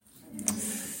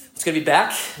It's good to be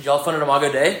back. Did y'all have fun at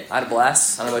Imago Day? I had a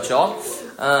blast. I don't know about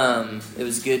y'all. It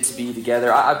was good to be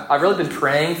together. I've really been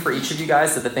praying for each of you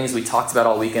guys that the things we talked about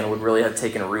all weekend would really have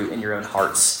taken root in your own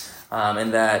hearts,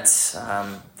 and that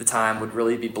the time would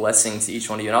really be blessing to each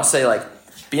one of you. And I'll say, like,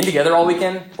 being together all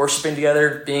weekend, worshiping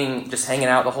together, just hanging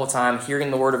out the whole time,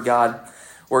 hearing the Word of God,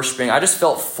 worshiping. I just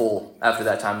felt full after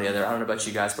that time together. I don't know about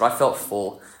you guys, but I felt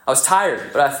full. I was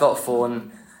tired, but I felt full,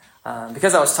 and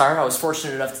because I was tired, I was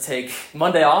fortunate enough to take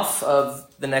Monday off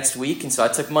of the next week, and so I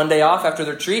took Monday off after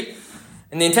the retreat,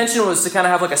 and the intention was to kind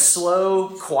of have like a slow,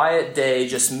 quiet day,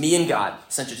 just me and God,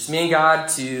 essentially just me and God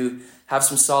to have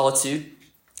some solitude.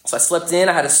 So I slept in,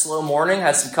 I had a slow morning,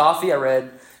 had some coffee, I read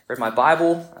my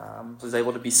Bible, was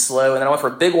able to be slow, and then I went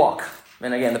for a big walk.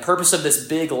 And again, the purpose of this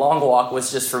big, long walk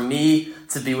was just for me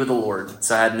to be with the Lord.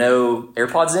 So I had no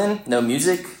AirPods in, no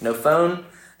music, no phone,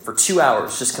 for 2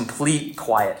 hours, just complete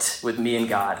quiet with me and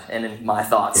God and in my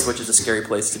thoughts, which is a scary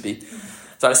place to be.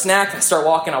 So I had a snack, I start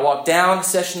walking, I walk down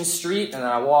Session Street, and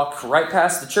then I walk right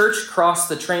past the church, cross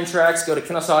the train tracks, go to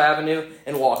Kennesaw Avenue,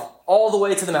 and walk all the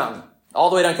way to the mountain,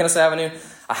 all the way down Kennesaw Avenue.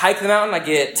 I hike the mountain, I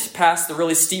get past the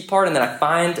really steep part, and then I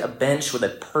find a bench with a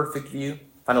perfect view,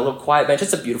 find a little quiet bench.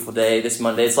 It's a beautiful day this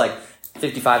Monday. It's like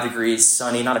 55 degrees,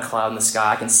 sunny, not a cloud in the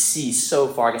sky. I can see so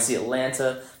far. I can see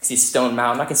Atlanta. I can see Stone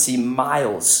Mountain. I can see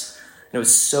miles. And it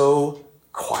was so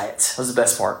quiet. That was the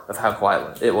best part of how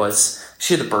quiet it was.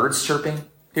 You hear the birds chirping.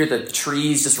 You hear the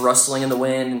trees just rustling in the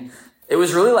wind. It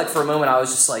was really like, for a moment, I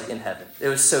was just like in heaven. It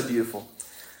was so beautiful.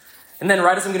 And then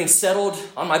right as I'm getting settled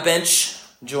on my bench,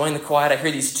 enjoying the quiet, I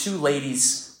hear these two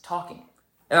ladies talking.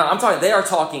 And I'm talking, they are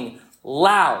talking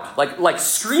loud, like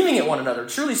screaming at one another,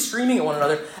 truly screaming at one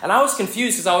another. And I was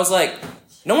confused because I was like,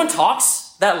 no one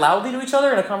talks that loudly to each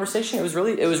other in a conversation. It was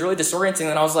really disorienting.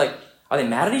 And I was like, are they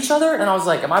mad at each other? And I was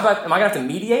like, am I gonna have to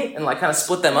mediate and like kind of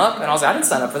split them up? And I was like, I didn't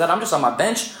sign up for that. I'm just on my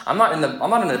bench. I'm not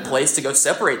in a place to go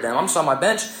separate them. I'm just on my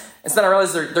bench. And so then I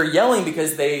realized they're yelling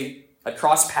because they had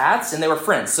crossed paths and they were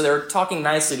friends. So they were talking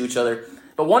nicely to each other.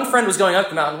 But one friend was going up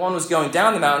the mountain, one was going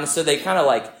down the mountain. So they kind of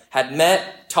like had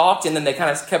met, talked, and then they kind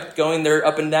of kept going their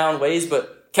up and down ways,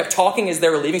 but kept talking as they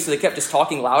were leaving. So they kept just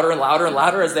talking louder and louder and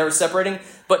louder as they were separating,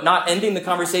 but not ending the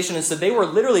conversation. And so they were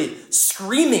literally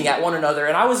screaming at one another.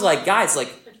 And I was like, guys,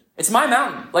 like, it's my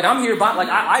mountain. Like, I'm here,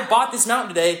 I bought this mountain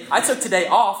today. I took today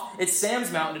off. It's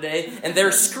Sam's mountain today. And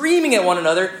they're screaming at one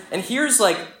another. And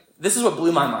this is what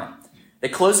blew my mind. They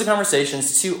close the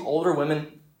conversations, two older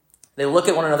women. They look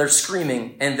at one another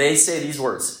screaming, and they say these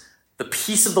words, "The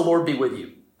peace of the Lord be with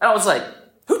you." And I was like,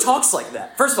 who talks like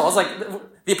that? First of all, I was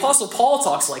like, the Apostle Paul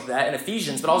talks like that in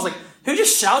Ephesians, but I was like, who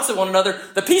just shouts at one another,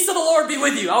 "The peace of the Lord be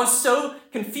with you"? I was so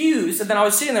confused, and then I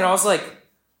was sitting there, and I was like,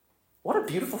 what a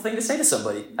beautiful thing to say to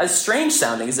somebody. As strange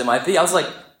sounding as it might be, I was like,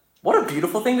 what a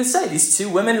beautiful thing to say. These two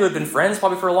women who had been friends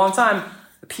probably for a long time,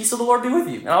 "The peace of the Lord be with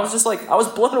you." And I was just like, I was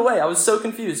blown away. I was so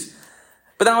confused.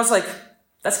 But then I was like,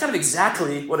 that's kind of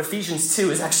exactly what Ephesians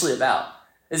 2 is actually about.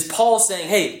 Is Paul saying,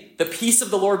 hey, the peace of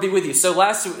the Lord be with you. So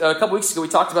a couple weeks ago, we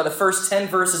talked about the first 10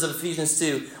 verses of Ephesians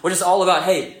 2, which is all about,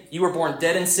 hey, you were born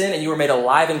dead in sin and you were made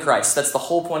alive in Christ. That's the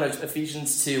whole point of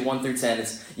Ephesians 2, 1 through 10,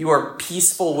 is you are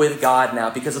peaceful with God now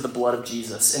because of the blood of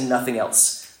Jesus and nothing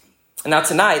else. And now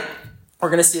tonight, we're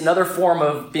going to see another form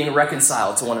of being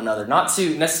reconciled to one another. Not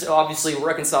to necessarily, obviously,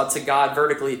 reconciled to God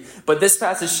vertically, but this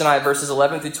passage tonight, verses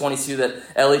 11 through 22 that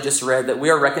Ellie just read, that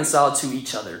we are reconciled to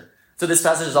each other. So this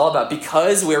passage is all about,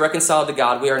 because we are reconciled to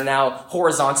God, we are now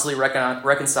horizontally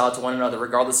reconciled to one another,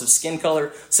 regardless of skin color,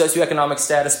 socioeconomic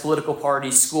status, political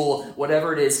party, school,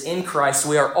 whatever it is. In Christ,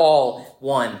 we are all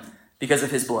one because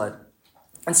of his blood.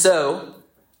 And so,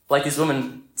 like these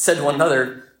women said to one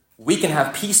another, we can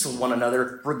have peace with one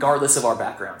another regardless of our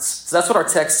backgrounds. So that's what our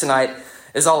text tonight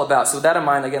is all about. So with that in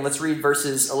mind, again, let's read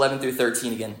verses 11 through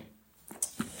 13 again.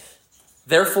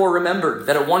 Therefore, remember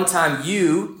that at one time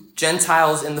you,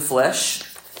 Gentiles in the flesh,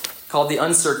 called the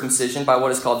uncircumcision by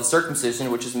what is called the circumcision,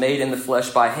 which is made in the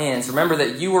flesh by hands. Remember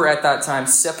that you were at that time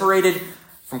separated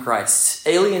from Christ,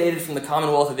 alienated from the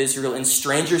commonwealth of Israel, and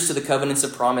strangers to the covenants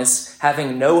of promise,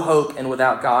 having no hope and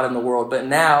without God in the world. But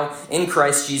now, in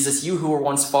Christ Jesus, you who were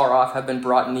once far off have been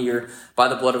brought near by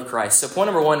the blood of Christ. So point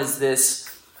number one is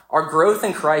this: our growth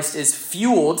in Christ is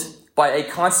fueled by a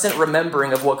constant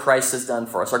remembering of what Christ has done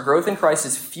for us. Our growth in Christ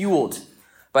is fueled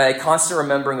by a constant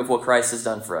remembering of what Christ has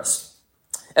done for us.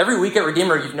 Every week at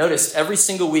Redeemer, you've noticed every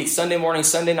single week, Sunday morning,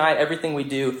 Sunday night, everything we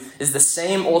do is the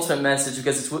same ultimate message,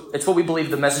 because it's what we believe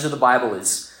the message of the Bible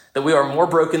is. That we are more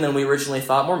broken than we originally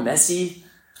thought, more messy,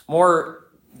 more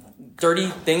dirty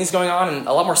things going on, and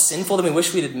a lot more sinful than we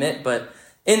wish we'd admit. But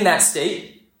in that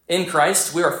state, in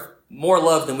Christ, we are more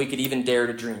loved than we could even dare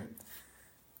to dream.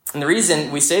 And the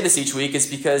reason we say this each week is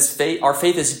because our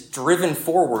faith is driven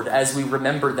forward as we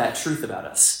remember that truth about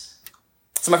us.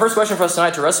 So my first question for us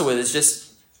tonight to wrestle with is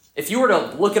just, if you were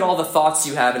to look at all the thoughts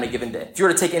you have in a given day, if you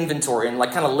were to take inventory and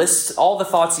kind of list all the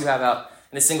thoughts you have out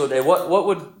in a single day, what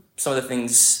would some of the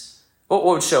things, what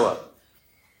would show up?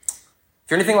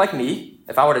 If you're anything like me,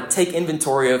 if I were to take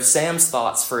inventory of Sam's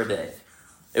thoughts for a day,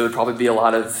 it would probably be a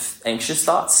lot of anxious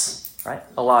thoughts, right?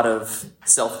 A lot of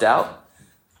self-doubt,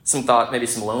 maybe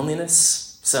some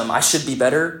loneliness, some I should be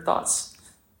better thoughts.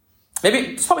 Maybe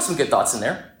there's probably some good thoughts in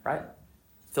there, right?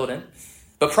 Filled in.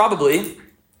 But probably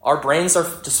our brains are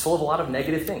just full of a lot of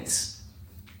negative things.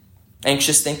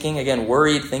 Anxious thinking, again,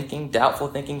 worried thinking, doubtful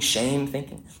thinking, shame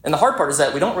thinking. And the hard part is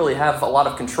that we don't really have a lot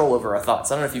of control over our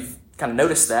thoughts. I don't know if you've kind of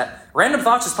noticed that. Random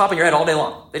thoughts just pop in your head all day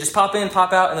long. They just pop in,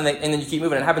 pop out, and then you keep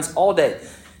moving. It happens all day.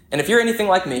 And if you're anything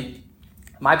like me,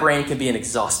 my brain can be an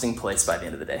exhausting place by the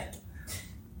end of the day.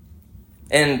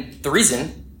 And the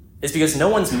reason is because no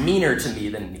one's meaner to me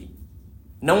than me.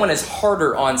 No one is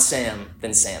harder on Sam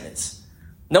than Sam is.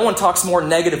 No one talks more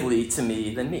negatively to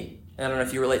me than me. And I don't know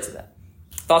if you relate to that.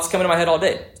 Thoughts come into my head all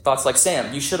day. Thoughts like,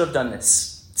 Sam, you should have done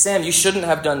this. Sam, you shouldn't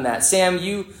have done that. Sam,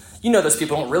 you know those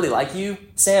people don't really like you.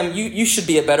 Sam, you should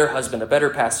be a better husband, a better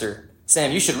pastor.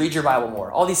 Sam, you should read your Bible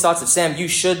more. All these thoughts of, Sam, you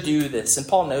should do this. And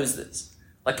Paul knows this.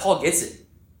 Paul gets it.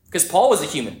 Because Paul was a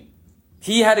human.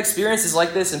 He had experiences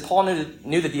like this, and Paul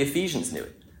knew that the Ephesians knew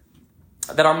it.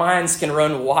 That our minds can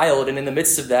run wild, and in the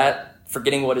midst of that,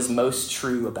 forgetting what is most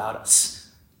true about us.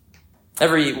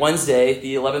 Every Wednesday,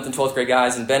 the 11th and 12th grade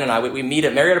guys and Ben and I, we meet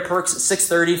at Marietta Perks at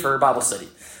 6:30 for Bible study.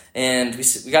 And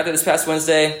we got there this past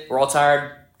Wednesday. We're all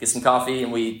tired, get some coffee,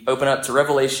 and we open up to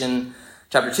Revelation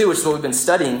chapter 2, which is what we've been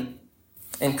studying.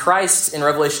 And Christ in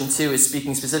Revelation 2 is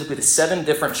speaking specifically to 7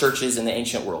 different churches in the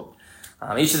ancient world.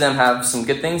 Each of them have some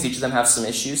good things. Each of them have some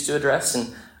issues to address.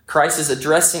 And Christ is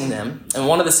addressing them. And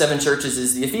one of the 7 churches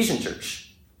is the Ephesian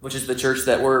church, which is the church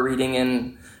that we're reading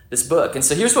in this book. And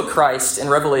so here's what Christ in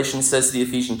Revelation says to the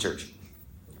Ephesian church.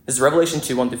 This is Revelation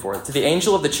 2, 1-4. To the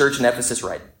angel of the church in Ephesus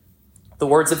write, the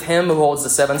words of him who holds the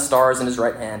 7 stars in his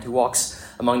right hand, who walks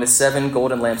among the 7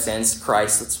 golden lampstands,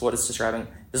 Christ. That's what it's describing.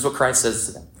 This is what Christ says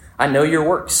to them. I know your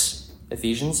works,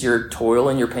 Ephesians, your toil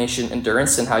and your patient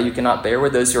endurance, and how you cannot bear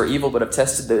with those who are evil, but have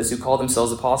tested those who call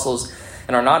themselves apostles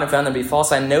and are not, and found them to be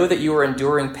false. I know that you are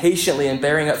enduring patiently and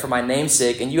bearing up for my name's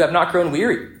sake, and you have not grown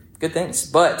weary. Good things.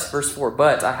 But, verse 4,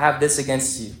 but I have this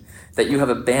against you, that you have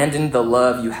abandoned the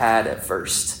love you had at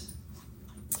first.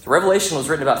 The Revelation was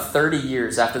written about 30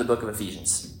 years after the book of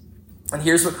Ephesians. And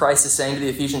here's what Christ is saying to the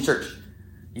Ephesian church.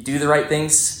 You do the right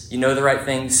things. You know the right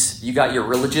things. You got your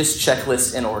religious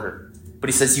checklist in order. But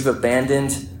he says you've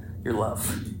abandoned your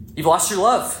love. You've lost your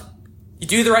love. You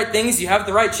do the right things. You have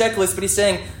the right checklist. But he's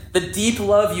saying the deep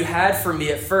love you had for me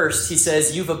at first, he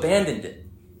says you've abandoned it.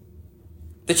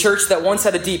 The church that once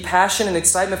had a deep passion and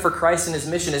excitement for Christ and his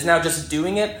mission is now just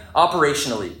doing it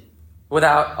operationally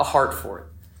without a heart for it.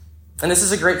 And this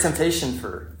is a great temptation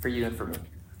for you and for me.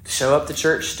 To show up to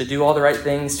church, to do all the right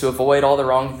things, to avoid all the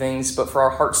wrong things, but for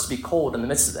our hearts to be cold in the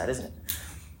midst of that, isn't it?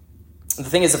 And the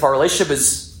thing is, if our relationship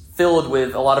is filled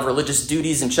with a lot of religious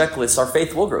duties and checklists, our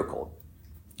faith will grow cold.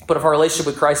 But if our relationship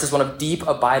with Christ is one of deep,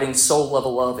 abiding,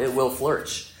 soul-level love, it will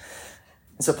flourish.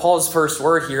 And so Paul's first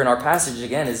word here in our passage,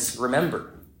 again, is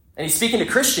remember. And he's speaking to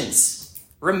Christians.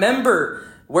 Remember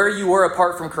where you were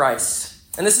apart from Christ.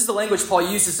 And this is the language Paul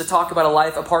uses to talk about a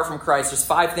life apart from Christ. There's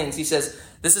 5 things. He says,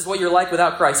 this is what you're like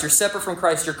without Christ. You're separate from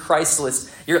Christ. You're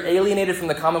Christless. You're alienated from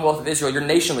the commonwealth of Israel. You're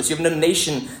nationless. You have no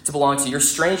nation to belong to. You're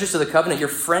strangers to the covenant. You're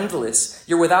friendless.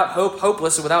 You're without hope,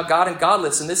 hopeless, and without God and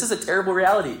godless. And this is a terrible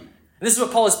reality. And this is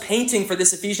what Paul is painting for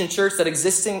this Ephesian church, that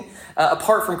existing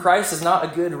apart from Christ is not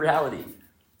a good reality.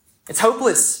 It's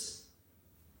hopeless.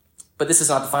 But this is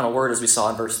not the final word, as we saw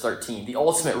in verse 13. The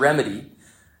ultimate remedy,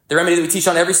 the remedy that we teach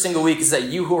on every single week, is that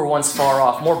you who were once far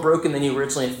off, more broken than you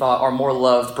originally thought, are more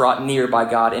loved, brought near by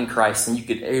God in Christ than you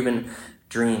could even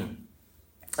dream.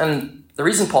 And the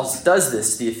reason Paul does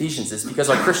this to the Ephesians is because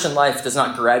our Christian life does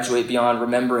not graduate beyond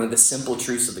remembering the simple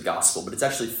truths of the gospel, but it's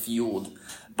actually fueled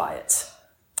by it.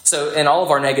 So in all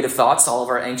of our negative thoughts, all of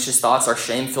our anxious thoughts, our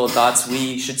shame-filled thoughts,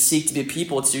 we should seek to be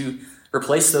people to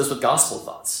replace those with gospel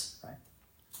thoughts.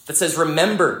 That says,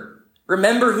 remember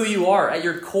who you are at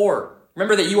your core.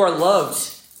 Remember that you are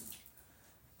loved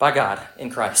by God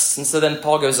in Christ. And so then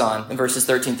Paul goes on in verses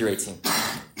 13 through 18.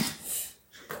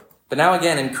 But now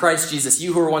again, in Christ Jesus,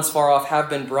 you who were once far off have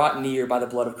been brought near by the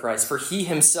blood of Christ. For he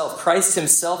himself, Christ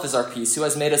himself is our peace, who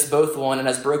has made us both one and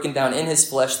has broken down in his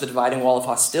flesh the dividing wall of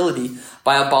hostility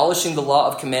by abolishing the law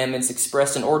of commandments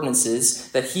expressed in ordinances,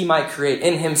 that he might create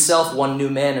in himself one new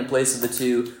man in place of the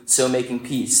two, so making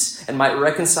peace, and might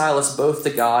reconcile us both to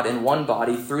God in one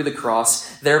body through the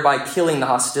cross, thereby killing the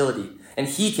hostility. And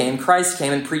he came, Christ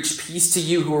came, and preached peace to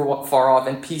you who were far off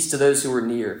and peace to those who were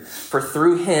near. For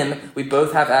through him, we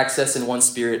both have access in one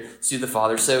spirit to the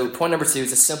Father. So point number 2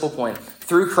 is a simple point.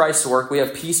 Through Christ's work, we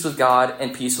have peace with God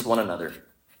and peace with one another.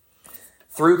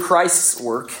 Through Christ's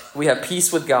work, we have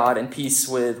peace with God and peace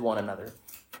with one another.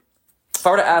 If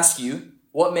I were to ask you,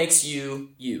 what makes you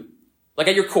you? Like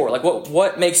at your core, like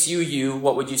what makes you you,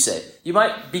 what would you say? You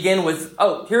might begin with,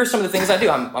 here are some of the things I do.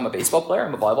 I'm a baseball player,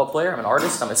 I'm a volleyball player, I'm an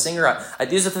artist, I'm a singer.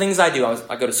 These are the things I do.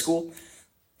 I go to school.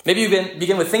 Maybe you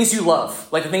begin with things you love,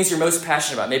 like the things you're most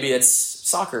passionate about. Maybe it's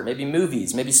soccer, maybe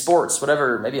movies, maybe sports,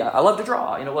 whatever. Maybe I love to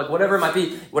draw, like whatever it might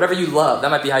be, whatever you love,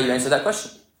 that might be how you answer that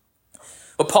question.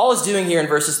 What Paul is doing here in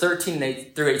verses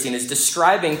 13 through 18 is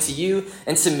describing to you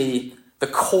and to me the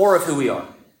core of who we are.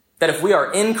 That if we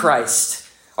are in Christ,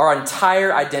 our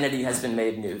entire identity has been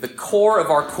made new. The core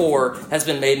of our core has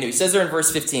been made new. He says there in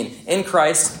verse 15, in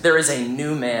Christ, there is a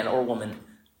new man or woman.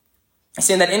 He's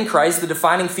saying that in Christ, the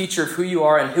defining feature of who you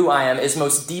are and who I am is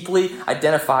most deeply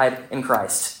identified in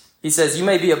Christ. He says, you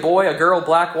may be a boy, a girl,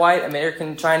 black, white,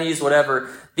 American, Chinese, whatever.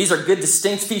 These are good,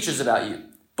 distinct features about you.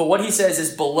 But what he says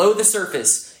is below the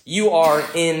surface, you are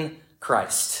in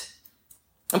Christ.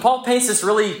 And Paul paints this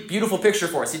really beautiful picture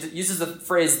for us. He uses the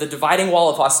phrase, the dividing wall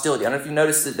of hostility. I don't know if you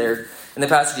noticed it there in the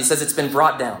passage. He says it's been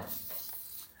brought down.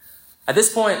 At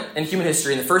this point in human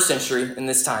history, in the first century, in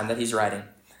this time that he's writing,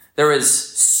 there was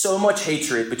so much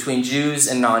hatred between Jews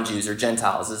and non-Jews, or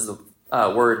Gentiles is the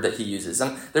word that he uses.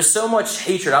 And there's so much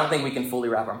hatred, I don't think we can fully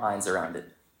wrap our minds around it.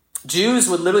 Jews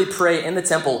would literally pray in the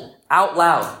temple out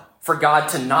loud for God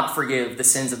to not forgive the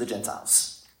sins of the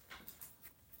Gentiles.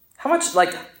 How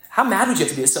mad would you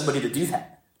have to be as somebody to do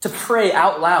that? To pray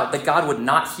out loud that God would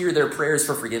not hear their prayers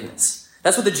for forgiveness.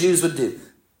 That's what the Jews would do.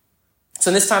 So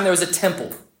in this time there was a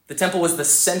temple. The temple was the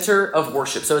center of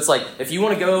worship. So it's like, if you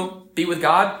want to go be with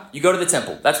God, you go to the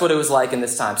temple. That's what it was like in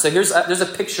this time. So there's a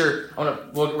picture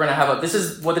we're going to have up. This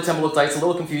is what the temple looked like. It's a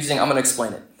little confusing. I'm going to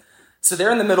explain it. So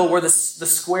there in the middle where the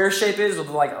square shape is with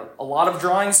like a lot of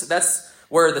drawings, that's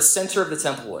where the center of the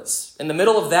temple was. In the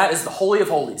middle of that is the Holy of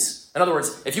Holies. In other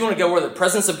words, if you want to go where the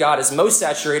presence of God is most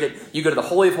saturated, you go to the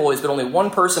Holy of Holies, but only one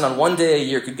person on one day a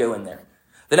year could go in there.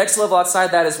 The next level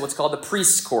outside that is what's called the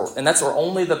priest's court, and that's where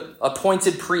only the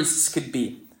appointed priests could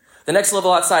be. The next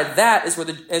level outside that is where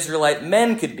the Israelite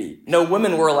men could be. No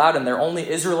women were allowed in there, only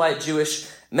Israelite Jewish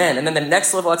men. And then the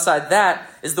next level outside that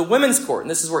is the women's court,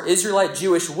 and this is where Israelite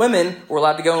Jewish women were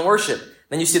allowed to go and worship.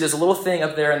 Then you see there's a little thing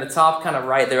up there in the top kind of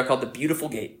right there called the Beautiful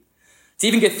Gate. To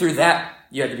even get through that,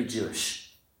 you had to be Jewish.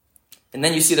 And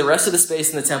then you see the rest of the space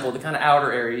in the temple, the kind of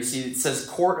outer area. You see it says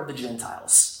Court of the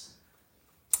Gentiles.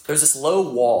 There's this low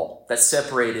wall that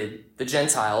separated the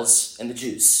Gentiles and the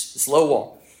Jews. This low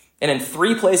wall. And in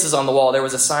 3 places on the wall, there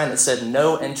was a sign that said,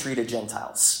 no entry to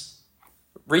Gentiles.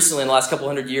 Recently, in the last couple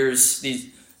hundred years,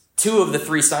 these 2 of the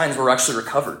 3 signs were actually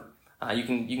recovered. You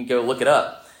can go look it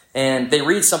up. And they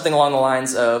read something along the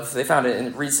lines of, they found it, and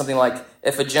it reads something like,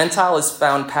 if a Gentile is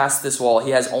found past this wall, he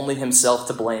has only himself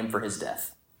to blame for his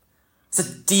death. It's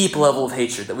a deep level of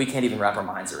hatred that we can't even wrap our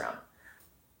minds around.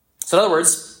 So in other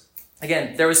words,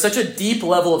 again, there was such a deep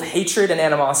level of hatred and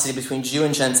animosity between Jew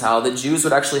and Gentile that Jews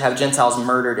would actually have Gentiles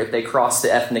murdered if they crossed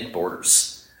the ethnic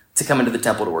borders to come into the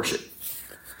temple to worship.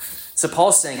 So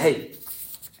Paul's saying, hey,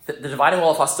 the dividing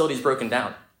wall of hostility is broken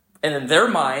down. And then their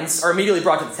minds are immediately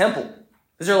brought to the temple.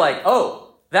 Because they're like,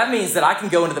 that means that I can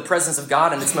go into the presence of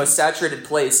God in its most saturated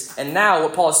place. And now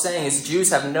what Paul is saying is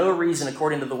Jews have no reason,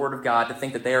 according to the word of God, to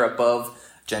think that they are above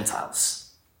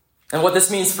Gentiles. And what this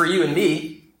means for you and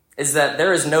me is that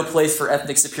there is no place for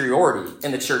ethnic superiority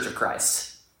in the church of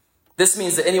Christ. This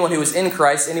means that anyone who is in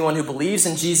Christ, anyone who believes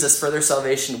in Jesus for their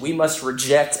salvation, we must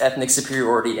reject ethnic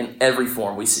superiority in every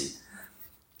form we see.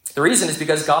 The reason is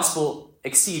because gospel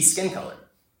exceeds skin color.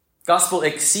 Gospel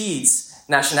exceeds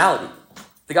nationality.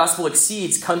 The gospel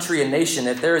exceeds country and nation.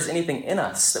 If there is anything in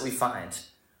us that we find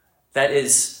that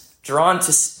is drawn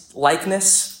to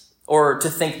likeness or to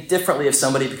think differently of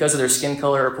somebody because of their skin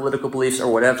color or political beliefs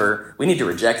or whatever, we need to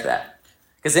reject that.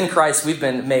 Because in Christ, we've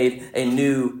been made a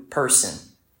new person.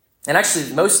 And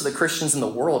actually, most of the Christians in the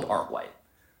world aren't white.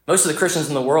 Most of the Christians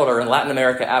in the world are in Latin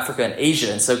America, Africa, and Asia.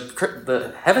 And so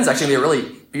the heaven's actually going to be a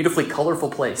really beautifully colorful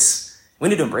place. We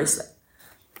need to embrace that.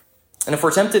 And if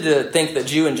we're tempted to think that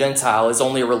Jew and Gentile is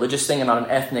only a religious thing and not an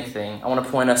ethnic thing, I want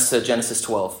to point us to Genesis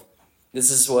 12.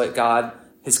 This is what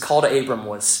his call to Abram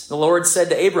was. The Lord said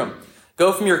to Abram,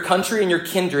 "Go from your country and your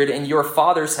kindred and your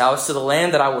father's house to the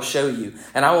land that I will show you,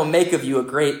 and I will make of you a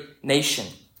great nation.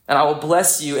 And I will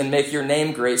bless you and make your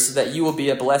name great so that you will be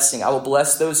a blessing. I will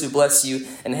bless those who bless you,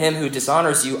 and him who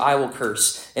dishonors you I will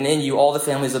curse. And in you all the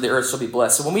families of the earth shall be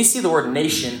blessed." So when we see the word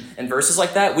nation in verses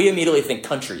like that, we immediately think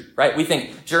country, right? We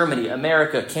think Germany,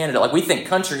 America, Canada. Like we think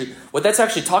country. What that's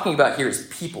actually talking about here is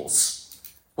peoples.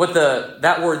 What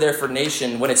that word there for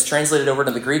nation, when it's translated over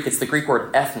to the Greek, it's the Greek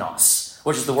word ethnos,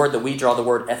 which is the word that we draw the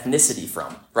word ethnicity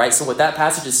from, right? So what that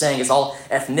passage is saying is all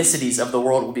ethnicities of the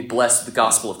world will be blessed with the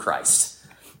gospel of Christ.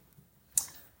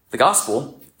 The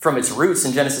gospel, from its roots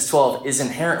in Genesis 12, is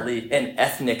inherently an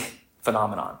ethnic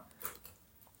phenomenon.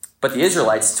 But the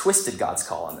Israelites twisted God's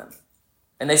call on them.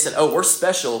 And they said, "Oh, we're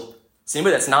special. So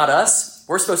anybody that's not us,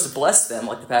 we're supposed to bless them,"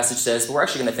 like the passage says, but we're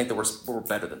actually going to think that we're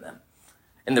better than them.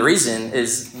 And the reason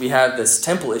is we have this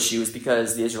temple issue is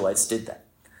because the Israelites did that.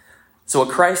 So what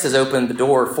Christ has opened the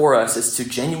door for us is to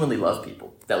genuinely love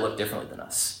people that look differently than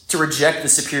us, to reject the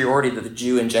superiority that the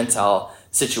Jew and Gentile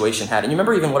situation had. And you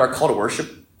remember even what our call to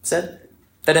worship said?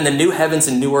 That in the new heavens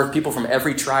and new earth, people from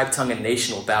every tribe, tongue, and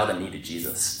nation will bow the knee to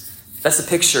Jesus. That's the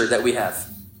picture that we have.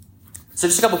 So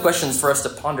just a couple questions for us to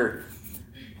ponder.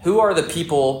 Who are the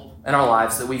people in our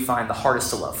lives that we find the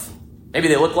hardest to love? Maybe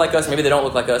they look like us, maybe they don't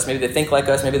look like us, maybe they think like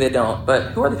us, maybe they don't.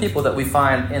 But who are the people that we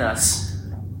find in us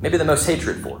maybe the most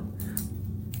hatred for?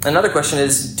 Another question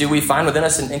is, do we find within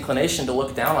us an inclination to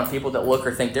look down on people that look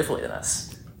or think differently than us?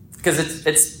 Because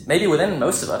it's maybe within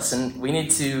most of us, and we need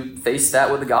to face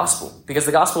that with the gospel. Because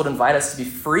the gospel would invite us to be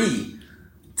free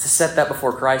to set that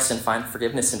before Christ and find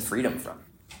forgiveness and freedom from.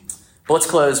 But let's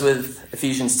close with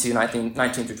Ephesians 2, 19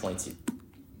 through 22.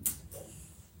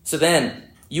 "So then,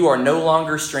 you are no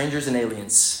longer strangers and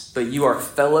aliens, but you are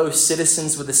fellow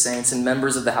citizens with the saints and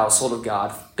members of the household of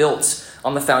God, built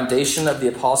on the foundation of the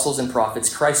apostles and prophets,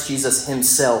 Christ Jesus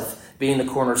himself being the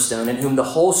cornerstone, in whom the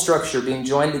whole structure being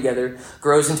joined together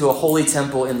grows into a holy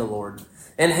temple in the Lord.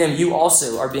 In him you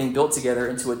also are being built together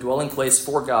into a dwelling place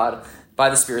for God by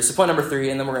the Spirit." So point number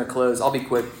 3, and then we're going to close. I'll be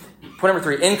quick. Point number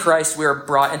 3, in Christ we are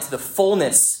brought into the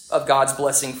fullness of God's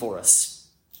blessing for us.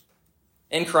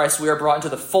 In Christ we are brought into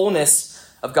the fullness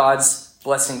of God's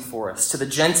blessing for us. To the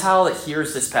Gentile that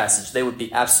hears this passage, they would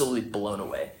be absolutely blown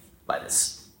away by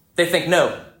this. They think,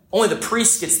 no, only the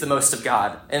priest gets the most of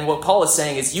God. And what Paul is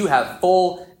saying is you have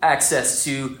full access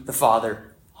to the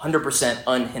Father, 100%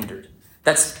 unhindered.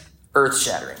 That's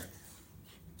earth-shattering.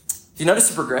 Do you notice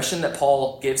the progression that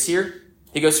Paul gives here?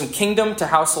 He goes from kingdom to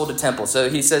household to temple. So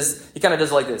he says, he kind of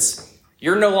does it like this.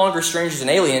 You're no longer strangers and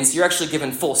aliens. You're actually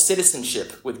given full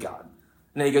citizenship with God.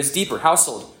 And then he goes deeper.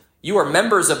 Household. You are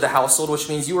members of the household, which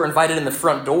means you are invited in the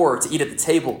front door to eat at the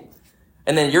table.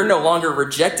 And then you're no longer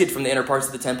rejected from the inner parts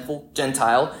of the temple,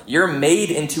 Gentile. You're made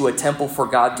into a temple for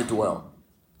God to dwell.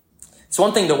 It's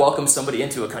one thing to welcome somebody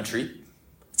into a country.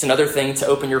 It's another thing to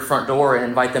open your front door and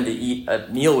invite them to eat a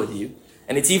meal with you.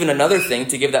 And it's even another thing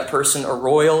to give that person a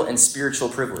royal and spiritual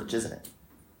privilege, isn't it?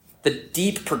 The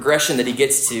deep progression that he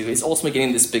gets to is ultimately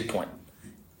getting this big point.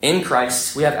 In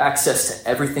Christ, we have access to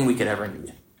everything we could ever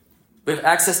need. We have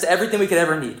access to everything we could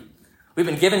ever need. We've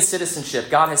been given citizenship.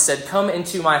 God has said, "Come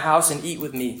into my house and eat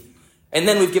with me." And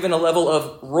then we've given a level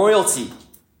of royalty.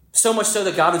 So much so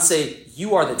that God would say,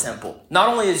 "You are the temple." Not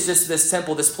only is just this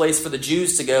temple this place for the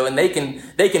Jews to go and they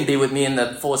can be with me in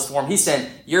the fullest form. He's saying,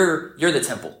 you're the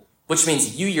temple, which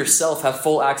means you yourself have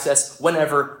full access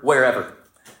whenever, wherever.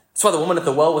 That's why the woman at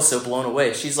the well was so blown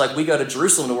away. She's like, we go to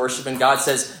Jerusalem to worship, and God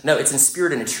says, no, it's in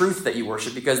spirit and in truth that you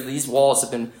worship because these walls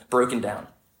have been broken down.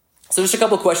 So just a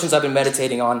couple of questions I've been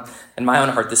meditating on in my own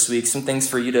heart this week, some things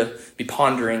for you to be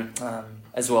pondering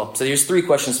as well. So here's 3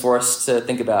 questions for us to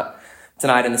think about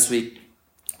tonight and this week.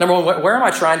 Number 1, where am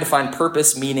I trying to find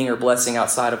purpose, meaning, or blessing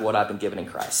outside of what I've been given in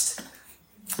Christ?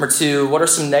 Number 2, what are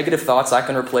some negative thoughts I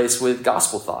can replace with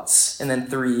gospel thoughts? And then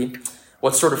 3,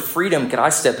 what sort of freedom can I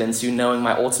step into knowing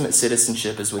my ultimate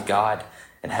citizenship is with God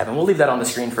in heaven? We'll leave that on the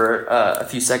screen for a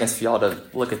few seconds for y'all to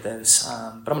look at those. But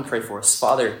I'm going to pray for us.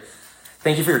 Father,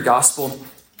 thank you for your gospel.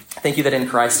 Thank you that in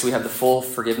Christ we have the full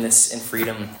forgiveness and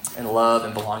freedom and love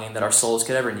and belonging that our souls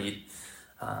could ever need.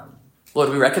 Lord,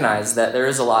 we recognize that there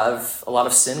is a lot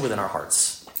of sin within our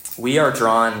hearts. We are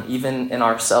drawn, even in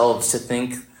ourselves, to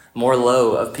think more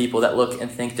low of people that look and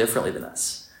think differently than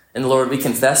us. And Lord, we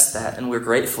confess that, and we're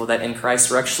grateful that in Christ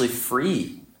we're actually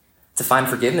free to find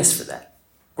forgiveness for that.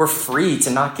 We're free to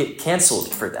not get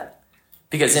canceled for that.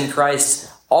 Because in Christ,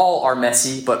 all are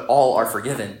messy, but all are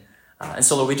forgiven. And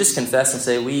so, Lord, we just confess and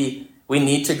say we We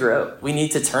need to grow. We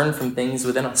need to turn from things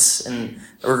within us. And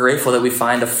we're grateful that we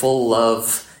find a full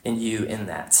love in you in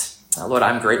that. Lord,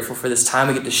 I'm grateful for this time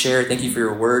we get to share. Thank you for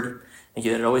your word. Thank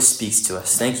you that it always speaks to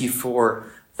us. Thank you for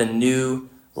the new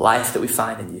life that we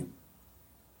find in you.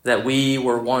 That we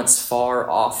were once far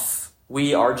off.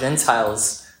 We are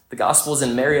Gentiles. The gospel is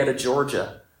in Marietta,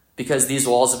 Georgia, because these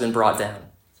walls have been brought down.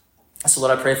 So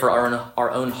Lord, I pray for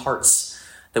our own hearts,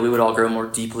 that we would all grow more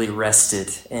deeply rested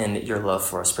in your love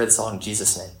for us. Pray this all in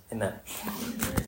Jesus' name. Amen.